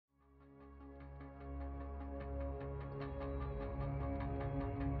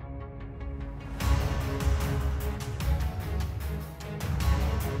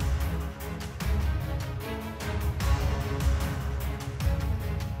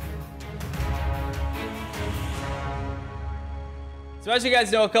So as you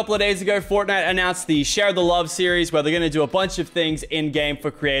guys know, a couple of days ago, Fortnite announced the Share the Love series where they're going to do a bunch of things in-game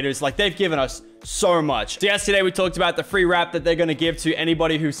for creators. Like, they've given us so much. So yesterday, we talked about the free wrap that they're going to give to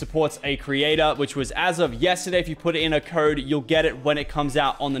anybody who supports a creator, which was as of yesterday. If you put in a code, you'll get it when it comes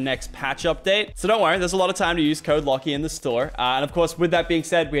out on the next patch update. So don't worry, there's a lot of time to use code Lockie in the store. And of course, with that being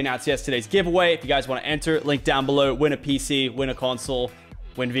said, we announced yesterday's giveaway. If you guys want to enter, link down below, win a PC, win a console,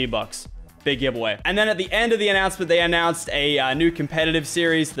 win V-Bucks. Big giveaway. And then at the end of the announcement, they announced a new competitive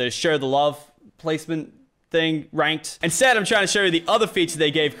series, the Share the Love placement thing, ranked. Instead, I'm trying to show you the other feature they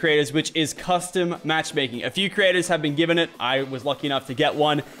gave creators, which is custom matchmaking. A few creators have been given it. I was lucky enough to get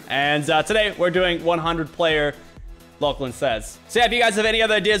one. And today, we're doing 100 player Lachlan says. So yeah, if you guys have any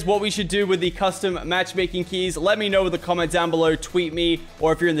other ideas what we should do with the custom matchmaking keys, let me know with a comment down below, tweet me,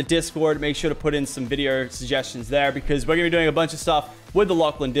 or if you're in the Discord, make sure to put in some video suggestions there because we're gonna be doing a bunch of stuff with the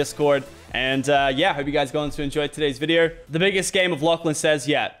Lachlan Discord. And yeah, hope you guys are going to enjoy today's video. The biggest game of Lachlan says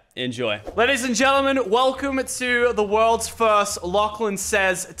yet. Enjoy. Ladies and gentlemen, welcome to the world's first Lachlan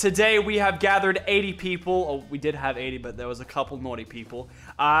Says. Today we have gathered 80 people. Oh, we did have 80, but there was a couple naughty people.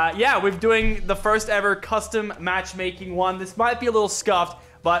 Yeah, we're doing the first ever custom matchmaking one. This might be a little scuffed,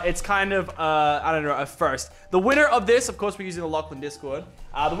 but it's kind of, I don't know, a first. The winner of this, of course, we're using the Lachlan Discord.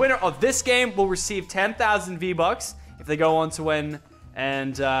 The winner of this game will receive 10,000 V-Bucks if they go on to win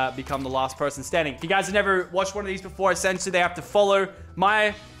and become the last person standing. If you guys have never watched one of these before, essentially they have to follow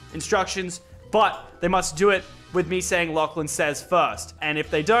my instructions, but they must do it with me saying Lachlan Says first. And if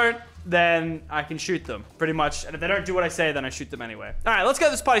they don't, then I can shoot them, pretty much. And if they don't do what I say, then I shoot them anyway. All right, let's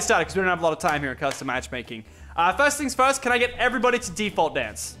get this party started because we don't have a lot of time here in custom matchmaking. First things first, can I get everybody to default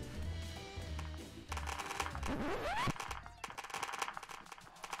dance?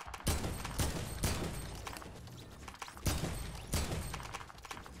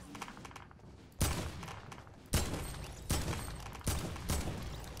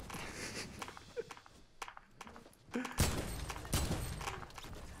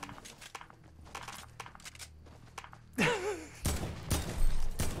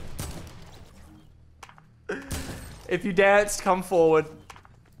 If you danced, come forward.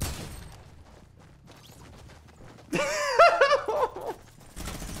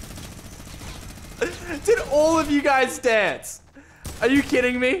 Did all of you guys dance? Are you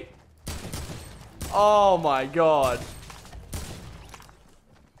kidding me? Oh my god.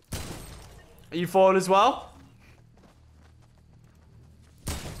 Are you forward as well?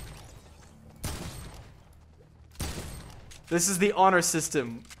 This is the honor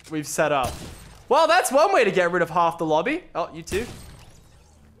system we've set up. Well, that's one way to get rid of half the lobby. Oh, you too?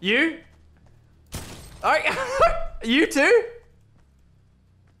 You? Alright, you too?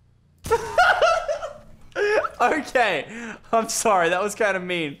 Okay, I'm sorry, that was kind of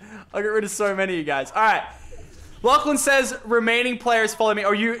mean. I'll get rid of so many of you guys. Alright, Lachlan says remaining players follow me.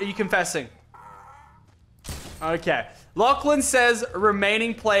 Are you confessing? Okay, Lachlan says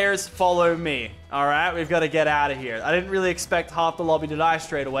remaining players follow me. Alright, we've got to get out of here. I didn't really expect half the lobby to die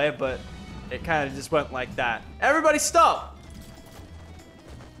straight away, but it kind of just went like that. Everybody stop!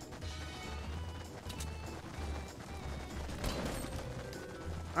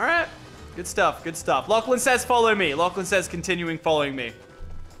 Alright. Good stuff, good stuff. Lachlan says follow me. Lachlan says continuing following me.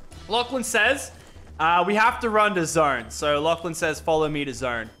 Lachlan says we have to run to zone. So Lachlan says follow me to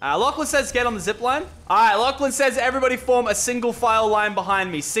zone. Lachlan says get on the zip line. Alright, Lachlan says everybody form a single file line behind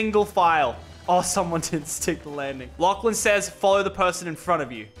me. Single file. Oh, someone didn't stick the landing. Lachlan says follow the person in front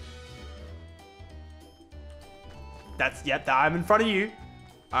of you. Yep, I'm in front of you.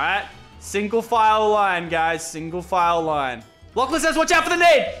 All right. Single file line, guys. Single file line. Lachlan says, watch out for the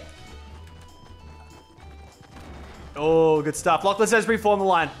nade. Oh, good stuff. Lachlan says, reform the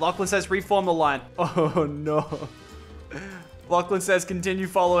line. Lachlan says, reform the line. Oh, no. Lachlan says, continue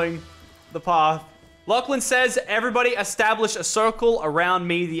following the path. Lachlan says, everybody establish a circle around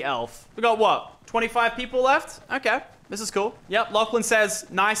me, the elf. We got what? 25 people left? Okay. This is cool. Yep. Lachlan says,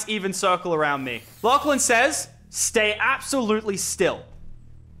 nice even circle around me. Lachlan says, stay absolutely still.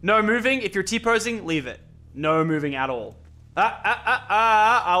 No moving. If you're T-posing, leave it. No moving at all.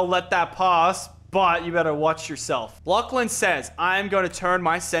 I'll let that pass, but you better watch yourself. Lachlan says, I'm going to turn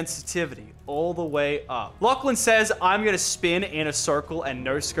my sensitivity all the way up. Lachlan says, I'm going to spin in a circle and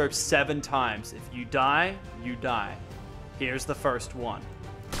no-scope 7 times. If you die, you die. Here's the first one.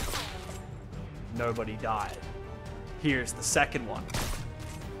 Nobody died. Here's the second one.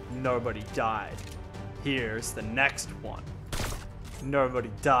 Nobody died. Here's the next one. Nobody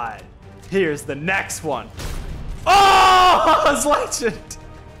died. Here's the next one. Oh, it's legend.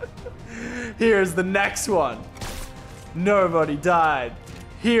 Here's the next one. Nobody died.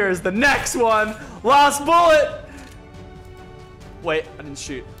 Here's the next one. Last bullet. Wait, I didn't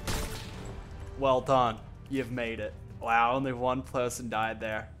shoot. Well done. You've made it. Wow, only one person died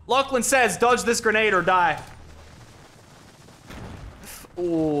there. Lachlan says, dodge this grenade or die.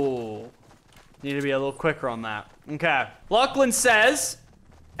 Ooh. Need to be a little quicker on that. Okay. Lachlan says,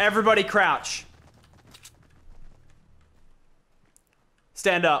 everybody crouch.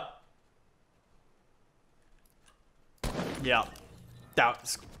 Stand up. Yep.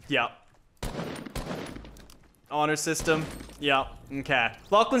 Yep. Honor system. Yep. Okay.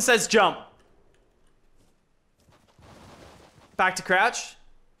 Lachlan says jump. Back to crouch.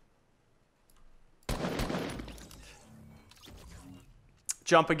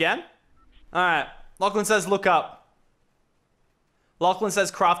 Jump again. Alright. Lachlan says look up. Lachlan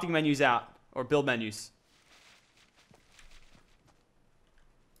says crafting menus out. Or build menus.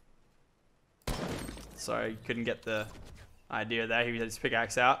 Sorry, couldn't get the idea there. He had his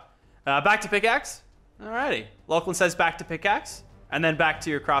pickaxe out. Back to pickaxe. Alrighty. Lachlan says back to pickaxe. And then back to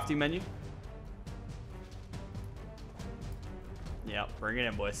your crafting menu. Yep, bring it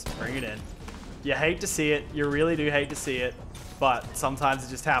in, boys. Bring it in. You hate to see it. You really do hate to see it. But sometimes it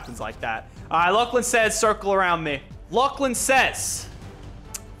just happens like that. Alright, Lachlan says circle around me. Lachlan says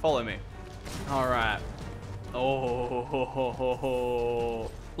follow me. Alright. Oh.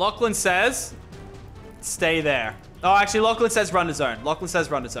 Lachlan says stay there. Oh, actually, Lachlan says run to zone. Lachlan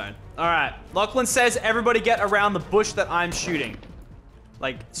says run to zone. Alright. Lachlan says everybody get around the bush that I'm shooting.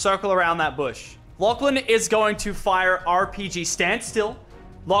 Like, circle around that bush. Lachlan is going to fire RPG. Stand still.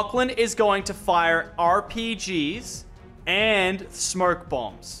 Lachlan is going to fire RPGs and smoke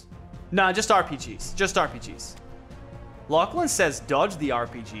bombs. No, just RPGs. Just RPGs. Lachlan says dodge the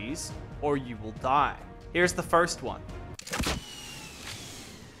RPGs or you will die. Here's the first one.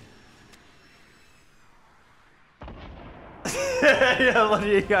 Yeah, what do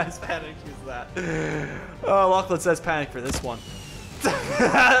you guys panic is that? Oh, Lachlan says panic for this one.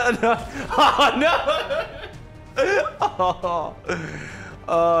 No. Oh, no.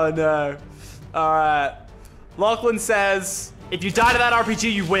 Oh, no. All right. Lachlan says, if you die to that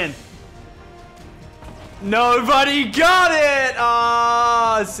RPG, you win. Nobody got it.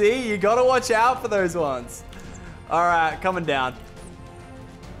 Oh, see, you got to watch out for those ones. All right, coming down.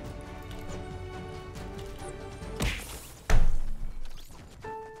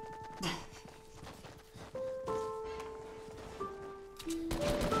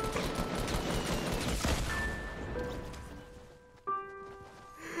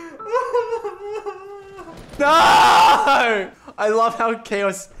 No! I love how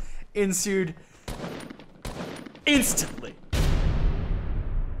chaos ensued instantly.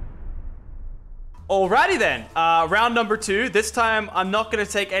 Alrighty then, round number 2. This time, I'm not going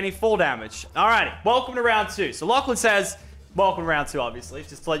to take any fall damage. Alrighty, welcome to round 2. So Lachlan says, welcome to round 2, obviously,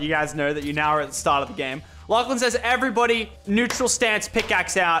 just to let you guys know that you now are at the start of the game. Lachlan says, everybody, neutral stance,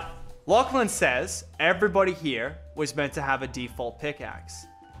 pickaxe out. Lachlan says, everybody here was meant to have a default pickaxe.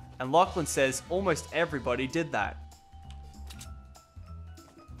 And Lachlan says almost everybody did that.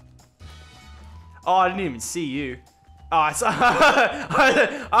 Oh, I didn't even see you. Oh, I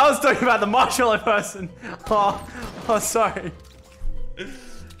was talking about the marshmallow person. Oh, sorry.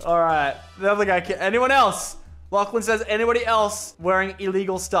 All right. The other guy. Anyone else? Lachlan says anybody else wearing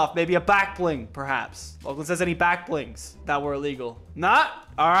illegal stuff? Maybe a back bling, perhaps. Lachlan says any back blings that were illegal. Nah?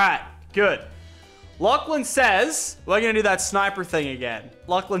 All right. Good. Lachlan says, we're going to do that sniper thing again.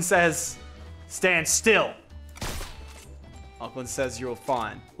 Lachlan says, stand still. Lachlan says, you're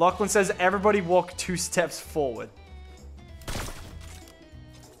fine. Lachlan says, everybody walk 2 steps forward.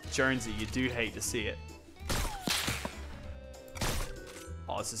 Jonesy, you do hate to see it.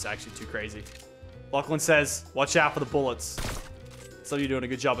 Oh, this is actually too crazy. Lachlan says, watch out for the bullets. So you're doing a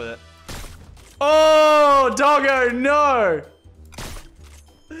good job of it. Oh, doggo, no.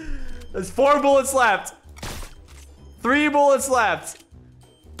 There's 4 bullets left. 3 bullets left.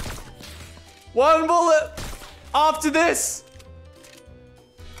 1 bullet. After this.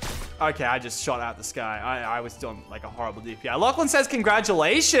 Okay, I just shot out the sky. I was doing like a horrible DPI. Lachlan says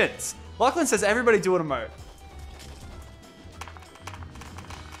congratulations. Lachlan says everybody do an emote.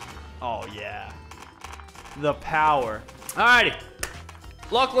 Oh, yeah. The power. Alrighty.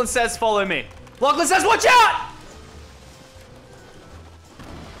 Lachlan says follow me. Lachlan says watch out.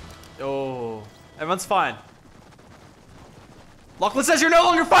 Oh, everyone's fine. Lachlan says you're no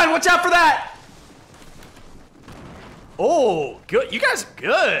longer fine. Watch out for that. Oh, good. You guys are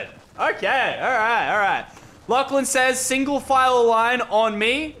good. Okay. All right. All right. Lachlan says single file line on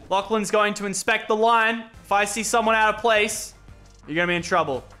me. Lachlan's going to inspect the line. If I see someone out of place, you're going to be in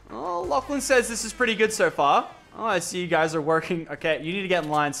trouble. Oh, Lachlan says this is pretty good so far. Oh, I see you guys are working. Okay. You need to get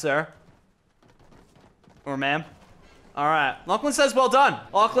in line, sir. Or ma'am. All right. Lachlan says, well done.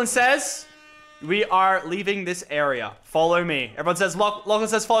 Lachlan says, we are leaving this area. Follow me. Everyone says, Lachlan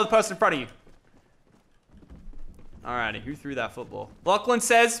says, follow the person in front of you. Alrighty, who threw that football? Lachlan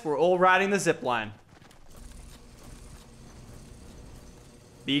says, we're all riding the zip line.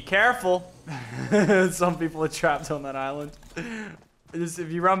 Be careful. Some people are trapped on that island. Just,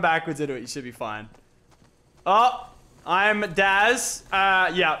 if you run backwards into it, you should be fine. Oh, I'm Daz.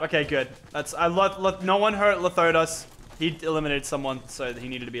 Yeah, okay, good. That's no one hurt Lathodas. He eliminated someone, so he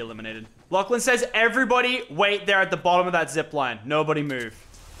needed to be eliminated. Lachlan says, everybody wait there at the bottom of that zip line. Nobody move.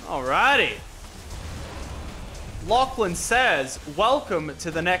 Alrighty. Lachlan says, welcome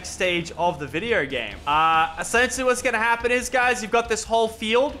to the next stage of the video game. Essentially what's going to happen is, guys, you've got this whole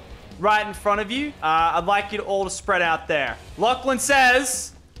field right in front of you. I'd like you to all to spread out there. Lachlan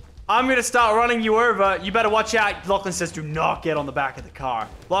says, I'm going to start running you over. You better watch out. Lachlan says, do not get on the back of the car.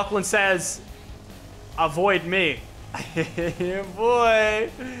 Lachlan says, avoid me. Boy,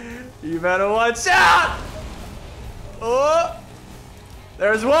 you better watch out. Oh,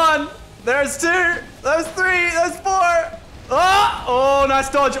 there's one. There's two. There's three. There's four. Oh, nice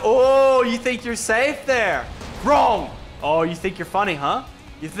dodge. Oh, you think you're safe there? Wrong. Oh, you think you're funny, huh?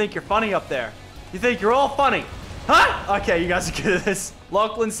 You think you're funny up there? You think you're all funny? Huh? Okay, you guys are good at this.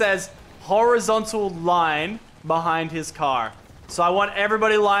 Lachlan says horizontal line behind his car. So I want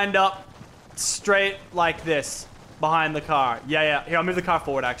everybody lined up straight like this behind the car. Yeah. Here, I'll move the car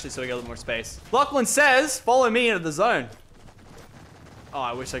forward, actually, so we get a little more space. Lachlan says, follow me into the zone. Oh,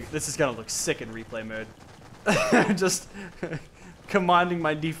 I wish this is gonna look sick in replay mode. Just commanding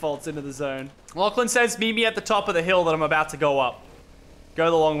my defaults into the zone. Lachlan says, meet me at the top of the hill that I'm about to go up. Go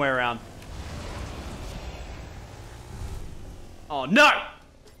the long way around. Oh, no!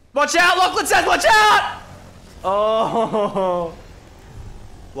 Watch out! Lachlan says, watch out! Oh.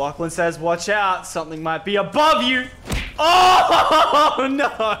 Lachlan says, watch out. Something might be above you. Oh,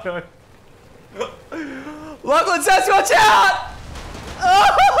 no. Lachlan says, watch out!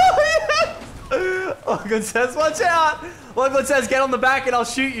 Oh, yes! Lachlan says, watch out! Lachlan says, get on the back and I'll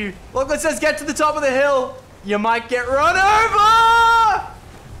shoot you. Lachlan says, get to the top of the hill. You might get run over!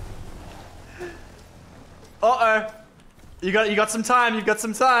 Uh-oh. You got some time. You've got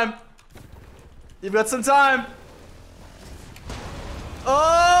some time. You've got some time.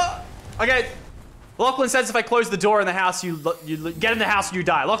 Oh! Okay. Lachlan says if I close the door in the house, you get in the house and you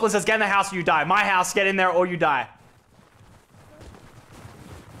die. Lachlan says get in the house and you die. My house, get in there or you die.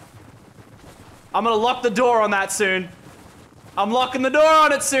 I'm gonna lock the door on that soon. I'm locking the door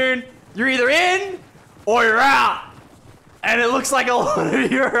on it soon. You're either in or you're out. And it looks like a lot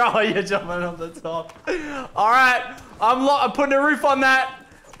of you are. Oh, you're jumping on the top. All right. I'm putting a roof on that.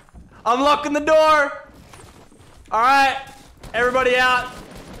 I'm locking the door. All right. Everybody out.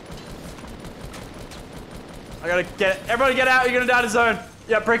 I gotta everybody get out. You're gonna die to zone.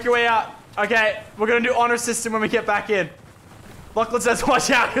 Yeah, break your way out. Okay. We're gonna do honor system when we get back in. Lachlan says watch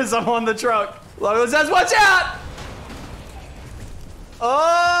out because I'm on the truck. Lachlan says watch out.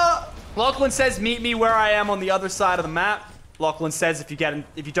 Oh. Lachlan says meet me where I am on the other side of the map. Lachlan says if you don't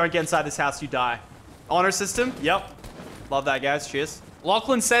get inside this house, you die. Honor system? Yep. Love that, guys. Cheers.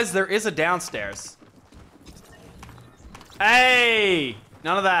 Lachlan says there is a downstairs. Hey!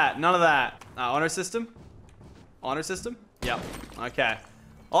 None of that. None of that. Honor system? Honor system? Yep. Okay.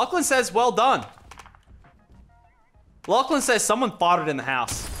 Lachlan says well done. Lachlan says someone farted in the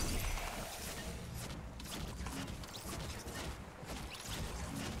house.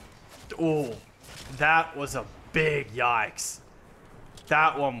 Oh, that was a big yikes.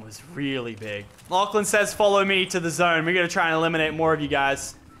 That one was really big. Lachlan says, follow me to the zone. We're going to try and eliminate more of you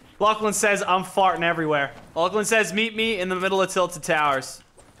guys. Lachlan says, I'm farting everywhere. Lachlan says, meet me in the middle of Tilted Towers.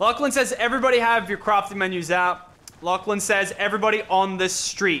 Lachlan says, everybody have your crafting menus out. Lachlan says, everybody on this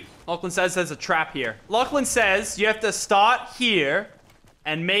street. Lachlan says, there's a trap here. Lachlan says, you have to start here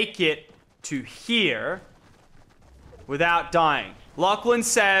and make it to here without dying. Lachlan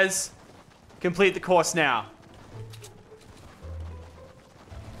says, complete the course now.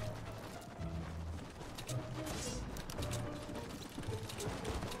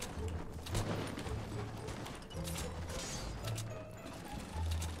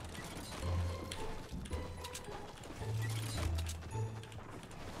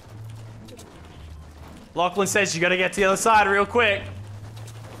 Lachlan says you gotta get to the other side real quick.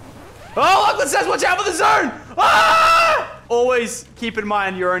 Oh, Lachlan says watch out for the zone! Ah! Always keep in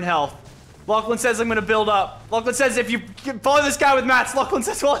mind your own health. Lachlan says I'm gonna build up. Lachlan says if you follow this guy with mats. Lachlan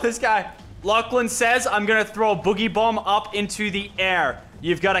says follow this guy. Lachlan says I'm gonna throw a boogie bomb up into the air.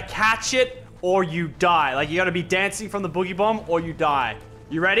 You've gotta catch it or you die. Like you gotta be dancing from the boogie bomb or you die.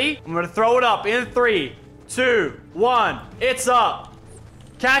 You ready? I'm gonna throw it up in 3, 2, 1. It's up.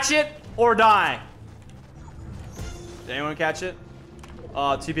 Catch it or die. Did anyone catch it?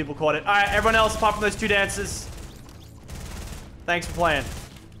 2 people caught it. All right, everyone else apart from those 2 dancers. Thanks for playing.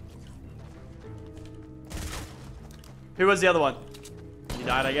 Who was the other one? You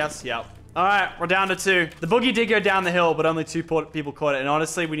died, I guess? Yep. All right, we're down to 2. The boogie did go down the hill, but only 2 people caught it. And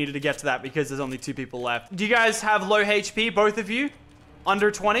honestly, we needed to get to that because there's only 2 people left. Do you guys have low HP, both of you?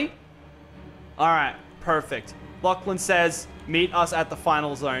 Under 20? All right, perfect. Lachlan says, meet us at the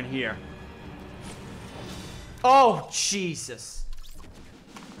final zone here. Oh, Jesus.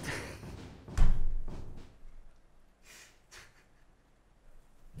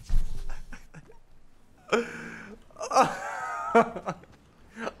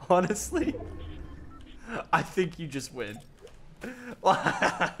 Honestly, I think you just win.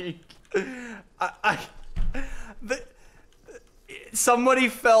 Like, somebody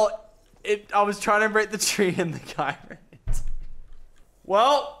felt it. I was trying to break the tree and the guy ran into it.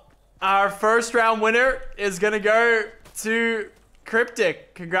 Well, our first round winner is gonna go to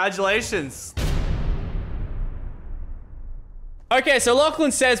Cryptic. Congratulations. Okay, so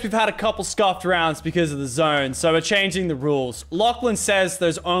Lachlan says we've had a couple scuffed rounds because of the zone, so we're changing the rules. Lachlan says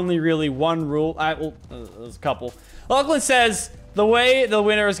there's only really one rule. Well, there's a couple. Lachlan says the way the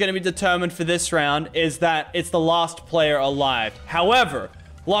winner is going to be determined for this round is that it's the last player alive. However,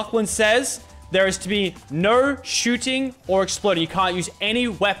 Lachlan says there is to be no shooting or exploding. You can't use any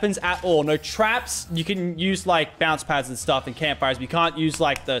weapons at all. No traps. You can use like bounce pads and stuff and campfires, but you can't use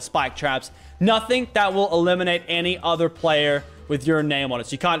like the spike traps. Nothing that will eliminate any other player with your name on it.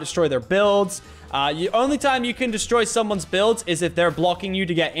 So you can't destroy their builds. The only time you can destroy someone's builds is if they're blocking you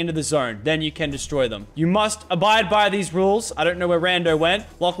to get into the zone. Then you can destroy them. You must abide by these rules. I don't know where Rando went.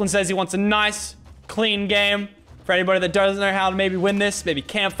 Lachlan says he wants a nice, clean game. For anybody that doesn't know how to maybe win this, maybe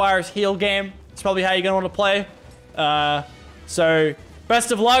campfires, heal game. It's probably how you're going to want to play. So,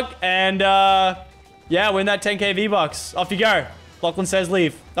 best of luck. And, yeah, win that 10k V-Bucks. Off you go. Lachlan says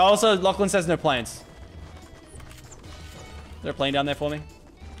leave. Also, Lachlan says no planes. Is there a plane down there for me?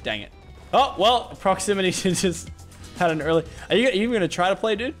 Dang it. Oh, well, proximity just had an early... Are you even going to try to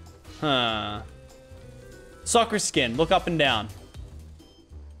play, dude? Huh. Soccer skin. Look up and down.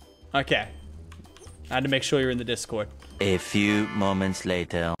 Okay. I had to make sure you're in the Discord. A few moments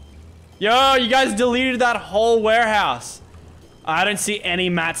later. Yo, you guys deleted that whole warehouse. I don't see any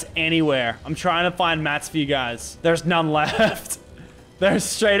mats anywhere. I'm trying to find mats for you guys. There's none left. There's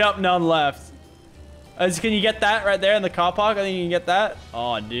straight up none left. Can you get that right there in the car park? I think you can get that.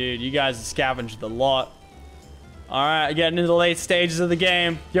 Oh, dude, you guys have scavenged a lot. All right, getting into the late stages of the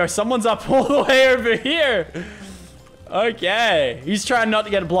game. Yo, someone's up all the way over here. Okay, he's trying not to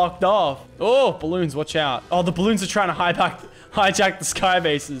get blocked off. Oh, balloons, watch out. Oh, the balloons are trying to hijack the sky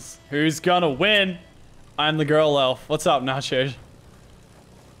bases. Who's gonna win? I'm the girl elf. What's up, Nacho?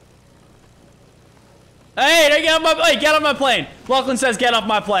 Hey, don't get off my plane. Get off my plane. Lachlan says get off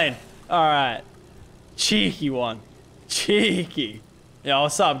my plane. All right. Cheeky one. Cheeky. Yo,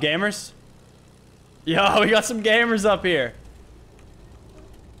 what's up, gamers? Yo, we got some gamers up here.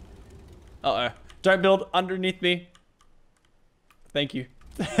 Uh-oh. Don't build underneath me. Thank you.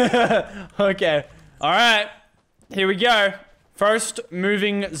 Okay. All right. Here we go. First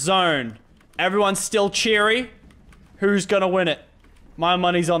moving zone. Everyone's still cheery. Who's gonna win it? My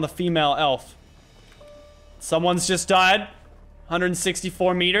money's on the female elf. Someone's just died.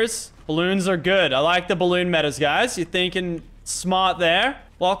 164 meters. Balloons are good. I like the balloon metas, guys. You're thinking smart there.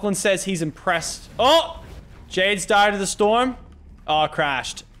 Lachlan says he's impressed. Oh! Jade's died of the storm. Oh,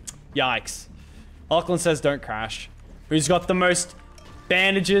 crashed. Yikes. Lachlan says don't crash. Who's got the most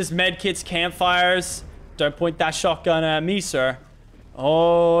bandages, medkits, campfires? Don't point that shotgun at me, sir.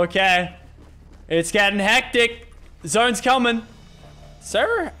 Oh, okay. It's getting hectic. The zone's coming.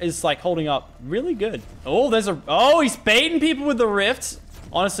 Sarah is like holding up really good. Oh, he's baiting people with the rifts.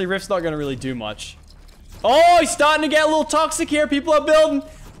 Honestly, rift's not gonna really do much. Oh, he's starting to get a little toxic here. People are building.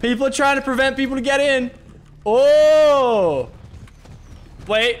 People are trying to prevent people to get in. Oh.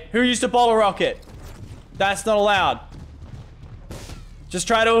 Wait, who used a bottle rocket? That's not allowed. Just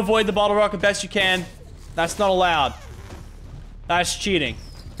try to avoid the bottle rocket best you can. That's not allowed. That's cheating.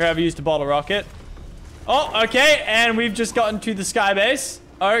 Whoever used a bottle rocket. Oh, okay, and we've just gotten to the sky base.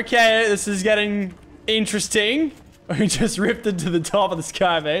 Okay, this is getting interesting. We just ripped into the top of the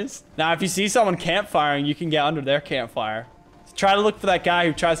sky base. Now, if you see someone campfiring, you can get under their campfire. So try to look for that guy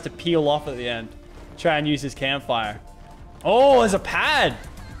who tries to peel off at the end. Try and use his campfire. Oh, there's a pad.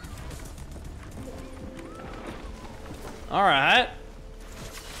 All right.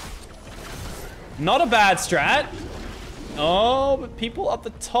 Not a bad strat. Oh, but people up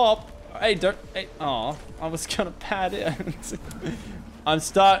the top Hey, don't. Hey, oh, I was gonna pad it. I'm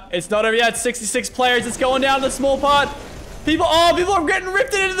stuck. It's not over yet. 66 players. It's going down to the small part. People are getting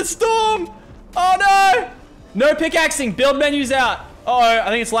ripped into the storm. Oh no. No pickaxing. Build menus out. Uh oh, I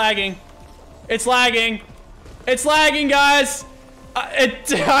think it's lagging. It's lagging. It's lagging, guys.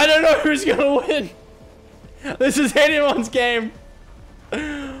 I don't know who's gonna win. This is anyone's game.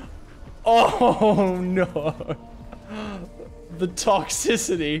 Oh no. The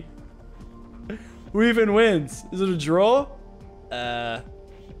toxicity. Who even wins? Is it a draw?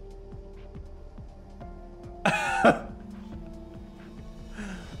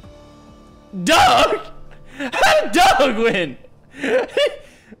 Doug? How did Doug win?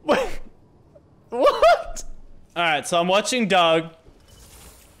 What? Alright, so I'm watching Doug.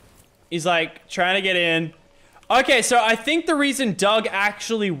 He's like trying to get in. Okay, so I think the reason Doug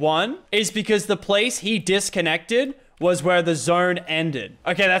actually won is because the place he disconnected was where the zone ended.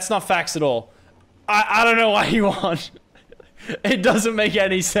 Okay, that's not facts at all. I don't know why he won. It doesn't make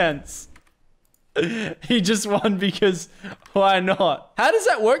any sense. He just won because why not? How does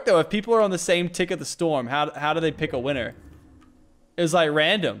that work though if people are on the same tick of the storm? How do they pick a winner? It was like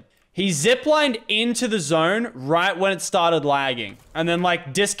random. He ziplined into the zone right when it started lagging. And then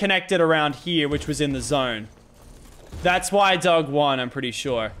like disconnected around here, which was in the zone. That's why Doug won, I'm pretty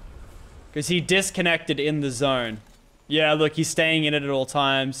sure. Because he disconnected in the zone. Yeah, look, he's staying in it at all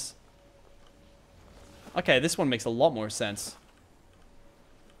times. Okay, this one makes a lot more sense.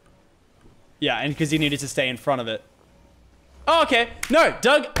 Yeah, and because he needed to stay in front of it. Oh, okay. No,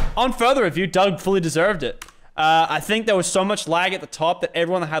 Doug, on further review, Doug fully deserved it. I think there was so much lag at the top that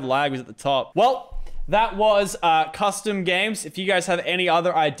everyone that had lag was at the top. Well, that was custom games. If you guys have any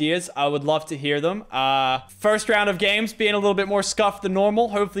other ideas, I would love to hear them. First round of games being a little bit more scuffed than normal.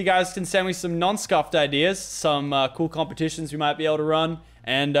 Hopefully you guys can send me some non-scuffed ideas, some cool competitions we might be able to run.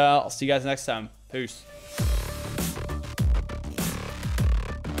 And I'll see you guys next time. Peace.